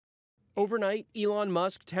Overnight, Elon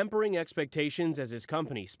Musk tempering expectations as his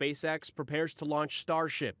company, SpaceX, prepares to launch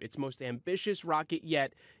Starship, its most ambitious rocket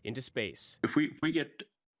yet, into space. If we get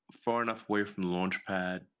far enough away from the launch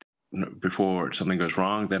pad before something goes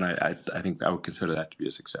wrong, then I think I would consider that to be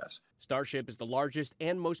a success. Starship is the largest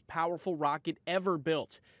and most powerful rocket ever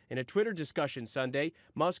built. In a Twitter discussion Sunday,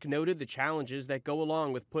 Musk noted the challenges that go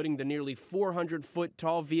along with putting the nearly 400-foot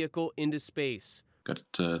tall vehicle into space. Got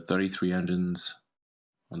 33 engines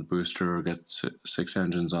on the booster, got 6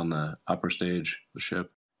 engines on the upper stage of the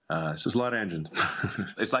ship. So there's a lot of engines.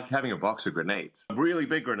 It's like having a box of grenades, really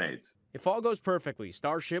big grenades. If all goes perfectly,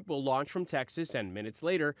 Starship will launch from Texas and minutes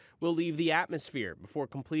later will leave the atmosphere before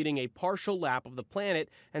completing a partial lap of the planet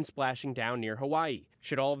and splashing down near Hawaii.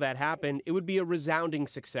 Should all of that happen, it would be a resounding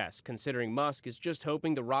success, considering Musk is just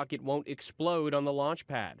hoping the rocket won't explode on the launch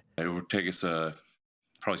pad. It would take us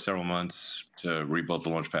probably several months to rebuild the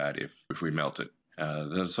launch pad if we melt it.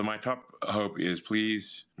 So my top hope is,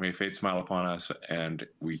 please, may fate smile upon us and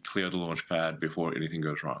we clear the launch pad before anything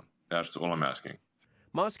goes wrong. That's all I'm asking.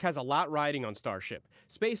 Musk has a lot riding on Starship.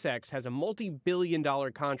 SpaceX has a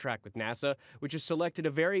multi-billion-dollar contract with NASA, which has selected a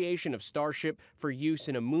variation of Starship for use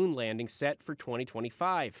in a moon landing set for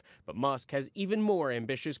 2025. But Musk has even more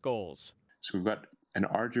ambitious goals. So we've got an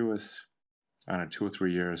arduous, 2 or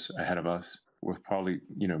 3 years ahead of us with probably,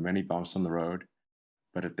 many bumps on the road.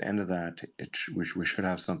 But at the end of that, we should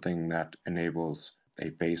have something that enables a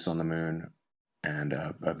base on the moon and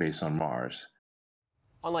a base on Mars.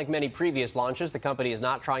 Unlike many previous launches, the company is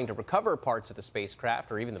not trying to recover parts of the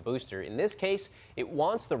spacecraft or even the booster. In this case, it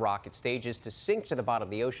wants the rocket stages to sink to the bottom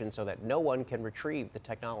of the ocean so that no one can retrieve the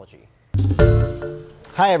technology.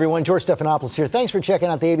 Hi, everyone. George Stephanopoulos here. Thanks for checking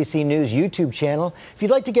out the ABC News YouTube channel. If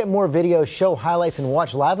you'd like to get more videos, show highlights, and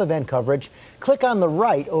watch live event coverage, click on the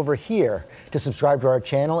right over here to subscribe to our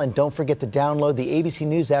channel. And don't forget to download the ABC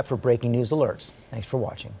News app for breaking news alerts. Thanks for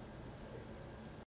watching.